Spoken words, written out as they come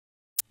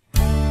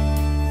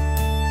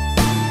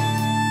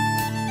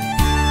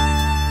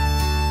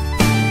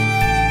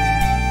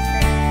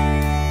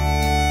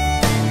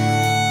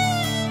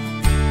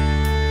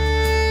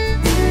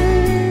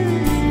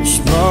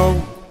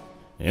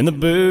and the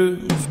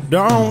booze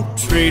don't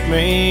treat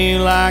me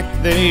like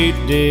they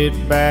did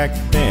back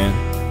then.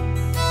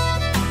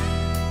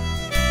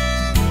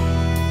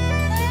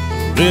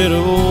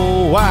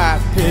 Little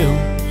white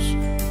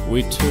pills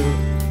we took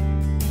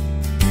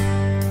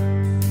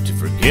to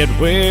forget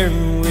where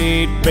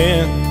we'd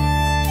been.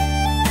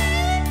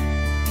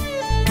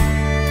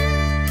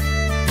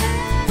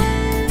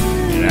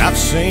 And I've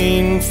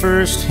seen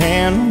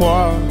firsthand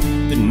what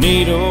the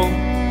needle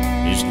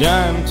has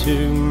done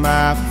to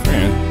my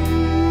friend.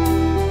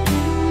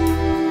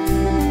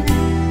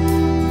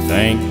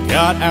 Thank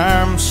God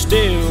I'm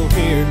still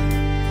here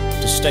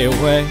to stay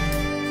away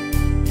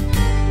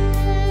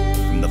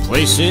from the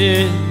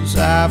places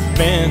I've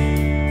been.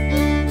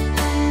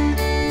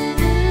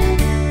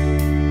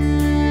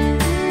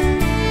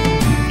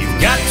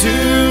 You've got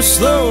to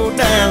slow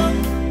down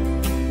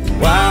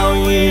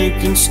while you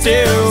can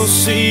still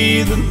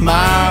see the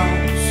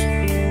miles.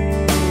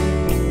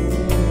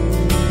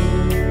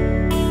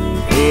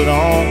 Put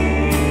on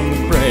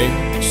the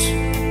brakes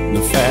in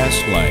the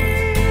fast lane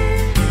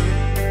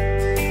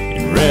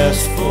and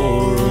rest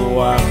for a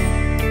while.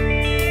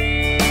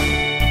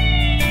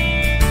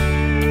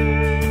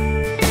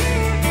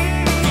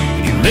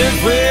 You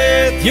live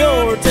with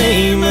your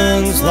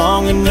demons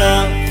long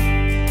enough,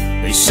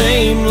 they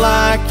seem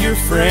like your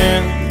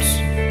friends.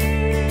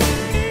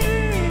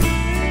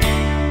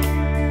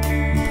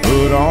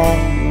 Put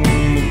on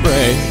the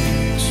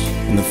brakes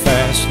in the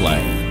fast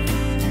lane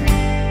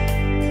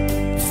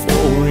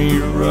before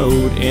your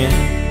road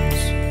ends.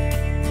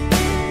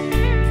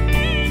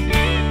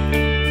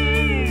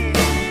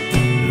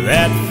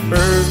 That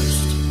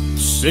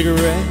first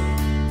cigarette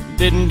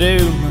didn't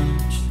do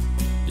much,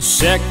 the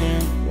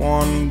second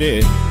one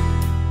did.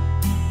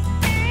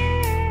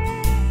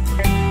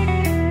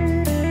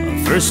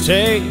 My first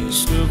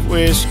taste of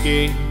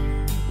whiskey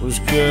was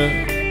good,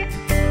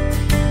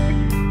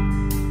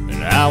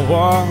 and I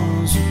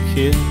was a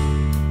kid.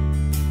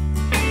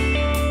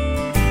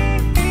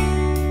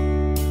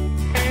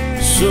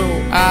 So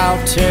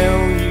I'll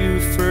tell you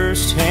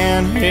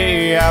firsthand,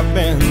 hey, I've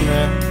been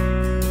there,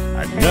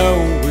 I know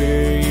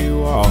where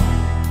you are.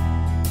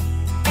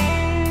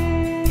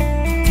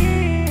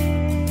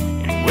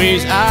 In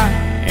ways I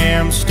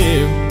am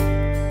still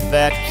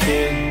that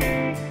kid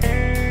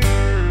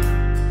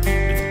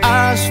with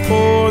eyes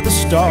for the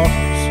stars.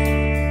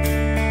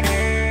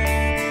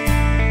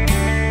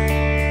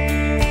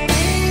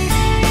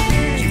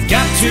 You've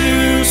got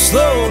to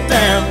slow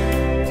down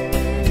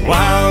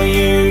while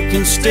you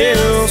can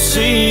still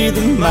see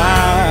the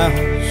miles,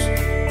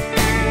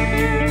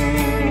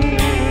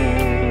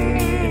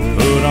 and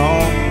put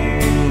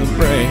on the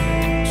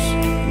brakes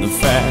in the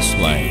fast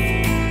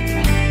lane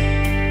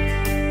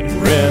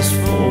and rest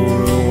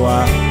for a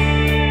while.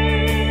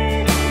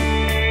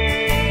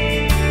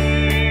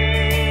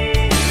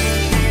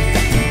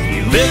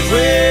 You live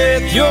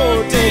with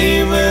your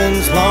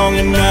demons long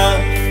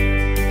enough,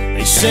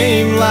 they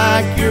seem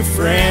like your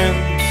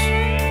friends.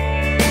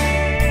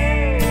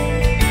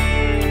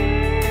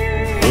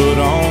 Put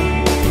on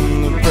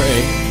the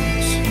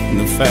brakes in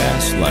the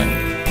fast lane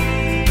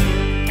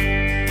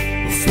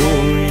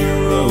before your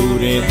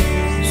road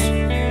ends.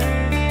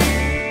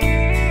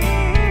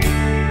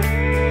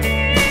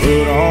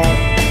 Put on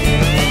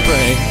the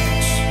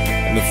brakes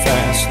in the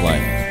fast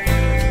lane